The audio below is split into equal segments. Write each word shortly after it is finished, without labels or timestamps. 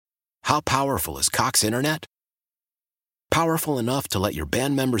How powerful is Cox Internet? Powerful enough to let your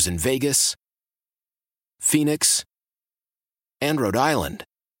band members in Vegas, Phoenix, and Rhode Island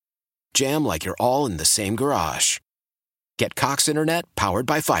jam like you're all in the same garage. Get Cox Internet powered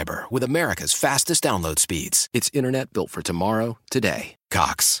by fiber with America's fastest download speeds. It's internet built for tomorrow, today.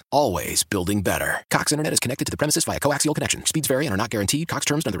 Cox, always building better. Cox Internet is connected to the premises via coaxial connection. Speeds vary and are not guaranteed. Cox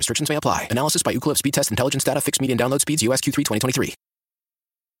terms and other restrictions may apply. Analysis by Ookla Speed Test Intelligence Data. Fixed median download speeds. US Q3 2023.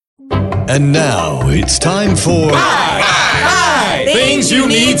 And now it's time for Things you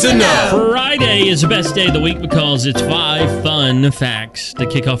need to know. Friday is the best day of the week because it's 5 fun facts to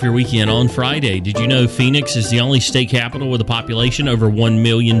kick off your weekend on Friday. Did you know Phoenix is the only state capital with a population over 1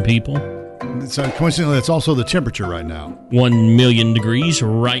 million people? So coincidentally, that's also the temperature right now. 1 million degrees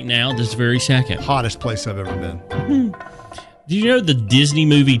right now, this very second. Hottest place I've ever been. Did you know the Disney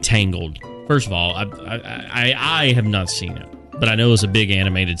movie Tangled? First of all, I have not seen it, but I know it's a big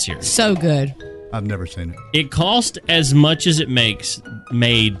animated series. So good. I've never seen it. It cost as much as it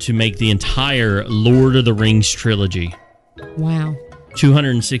made to make the entire Lord of the Rings trilogy. Wow.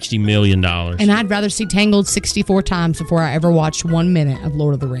 $260 million. And I'd rather see Tangled 64 times before I ever watched 1 minute of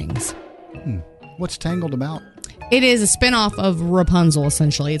Lord of the Rings. What's Tangled about? It is a spinoff of Rapunzel,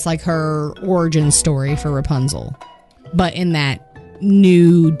 essentially. It's like her origin story for Rapunzel, but in that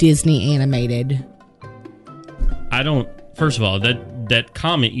new Disney animated. First of all, that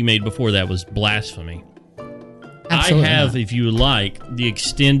comment you made before that was blasphemy. Absolutely I have, not. if you like, the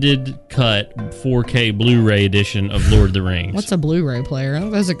extended cut 4K Blu-ray edition of Lord of the Rings. What's a Blu-ray player? Oh,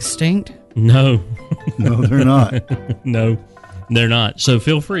 that's extinct. No. No, they're not. No, they're not. So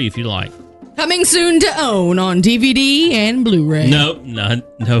feel free if you like. Coming soon to own on DVD and Blu-ray. No.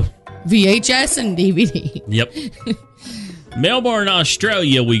 VHS and DVD. Yep. Melbourne,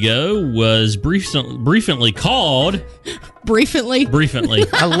 Australia we go, was briefly called... Briefly? Briefly.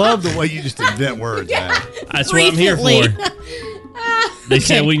 I love the way you just invent words, man. That's what I'm here for. They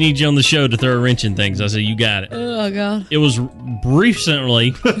said we need you on the show to throw a wrench in things. I said, you got it. Oh, God. It was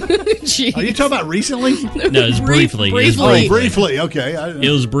recently. Jeez. Are you talking about recently? No, it's briefly. It was Briefly. Briefly, okay.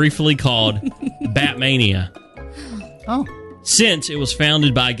 It was briefly called Batmania. Oh. Since it was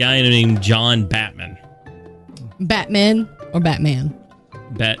founded by a guy named John Batman. Batman or Batman?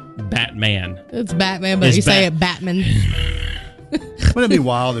 Batman. It's Batman, but It's you say it Batman. Wouldn't it be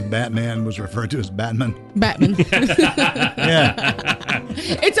wild if Batman was referred to as Batman? Batman. Yeah.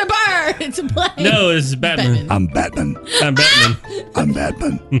 It's a bird. It's a plane. No, it's Batman. I'm Batman. I'm Batman. I'm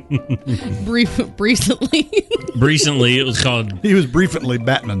Batman. Recently. Recently, it was called... He was briefly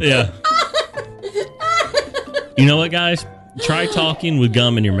Batman. Yeah. You know what, guys? Try talking with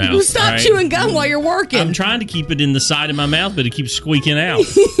gum in your mouth. You stop all right? chewing gum while you're working. I'm trying to keep it in the side of my mouth, but it keeps squeaking out.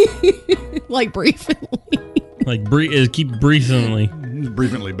 Like briefly. Like, keep briefly. He was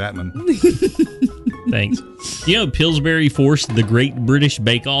briefly Batman. Thanks. You know, Pillsbury forced the Great British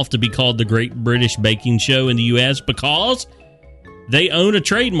Bake Off to be called the Great British Baking Show in the U.S. because they own a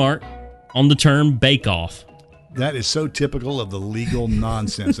trademark on the term bake off. That is so typical of the legal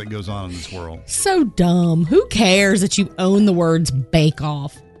nonsense that goes on in this world. So dumb. Who cares that you own the words bake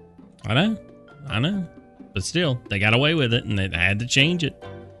off? I know. But still, they got away with it, and they had to change it.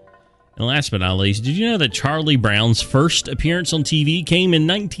 And last but not least, did you know that Charlie Brown's first appearance on TV came in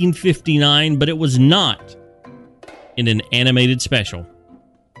 1959, but it was not in an animated special?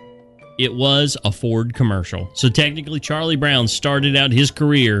 It was a Ford commercial. So technically, Charlie Brown started out his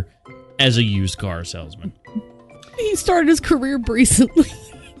career as a used car salesman. He started his career recently.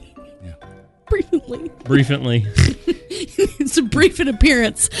 Yeah. Briefly. It's a brief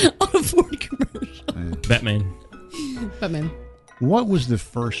appearance on a Ford commercial. Batman. What was the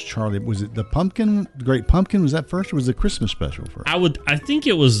first Charlie? Was it the Pumpkin, the Great Pumpkin? Was that first, or was the Christmas special first? I think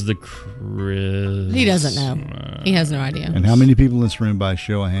it was the Christmas. He doesn't know. He has no idea. And how many people in this room, by a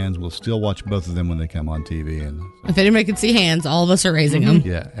show of hands, will still watch both of them when they come on TV? And If anybody could see hands, all of us are raising them.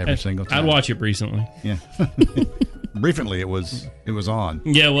 yeah, every single time. I'd watch it recently. Yeah. Briefly, it was on.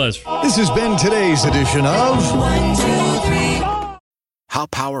 Yeah, it was. This has been today's edition of How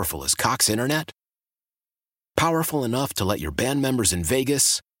powerful is Cox Internet? Powerful enough to let your band members in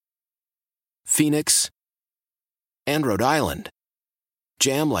Vegas, Phoenix, and Rhode Island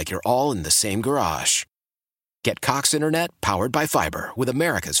jam like you're all in the same garage. Get Cox Internet powered by fiber with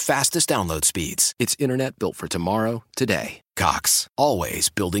America's fastest download speeds. It's internet built for tomorrow, today. Cox, always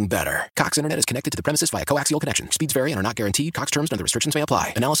building better. Cox Internet is connected to the premises via coaxial connection. Speeds vary and are not guaranteed. Cox terms and other restrictions may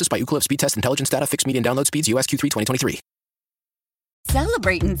apply. Analysis by Ookla Speed Test Intelligence Data. Fixed median download speeds. US Q3 2023.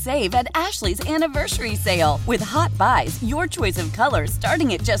 Celebrate and save at Ashley's Anniversary Sale. With Hot Buys, your choice of colors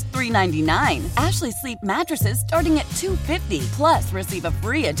starting at just $3.99. Ashley Sleep mattresses starting at $2.50. Plus, receive a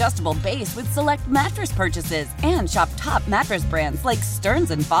free adjustable base with select mattress purchases. And shop top mattress brands like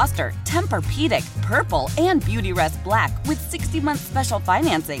Stearns & Foster, Tempur-Pedic, Purple, and Beautyrest Black with 60-month special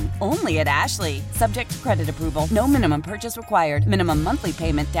financing. Only at Ashley. Subject to credit approval. No minimum purchase required. Minimum monthly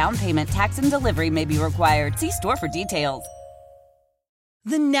payment, down payment, tax, and delivery may be required. See store for details.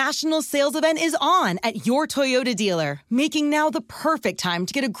 The national sales event is on at your Toyota dealer, making now the perfect time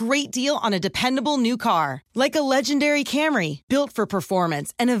to get a great deal on a dependable new car. Like a legendary Camry, built for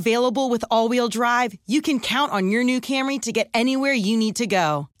performance and available with all-wheel drive, you can count on your new Camry to get anywhere you need to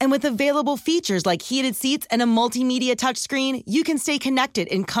go. And with available features like heated seats and a multimedia touchscreen, you can stay connected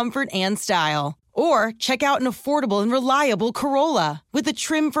in comfort and style. Or check out an affordable and reliable Corolla with a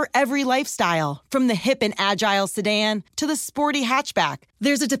trim for every lifestyle. From the hip and agile sedan to the sporty hatchback,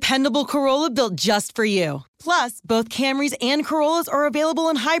 there's a dependable Corolla built just for you. Plus, both Camrys and Corollas are available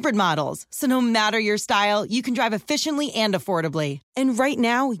in hybrid models, so no matter your style, you can drive efficiently and affordably. And right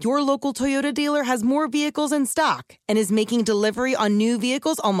now, your local Toyota dealer has more vehicles in stock and is making delivery on new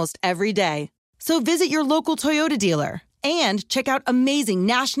vehicles almost every day. So visit your local Toyota dealer. And check out amazing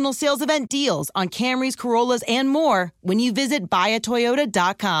national sales event deals on Camrys, Corollas, and more when you visit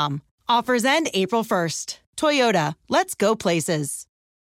buyatoyota.com. Offers end April 1st. Toyota, let's go places.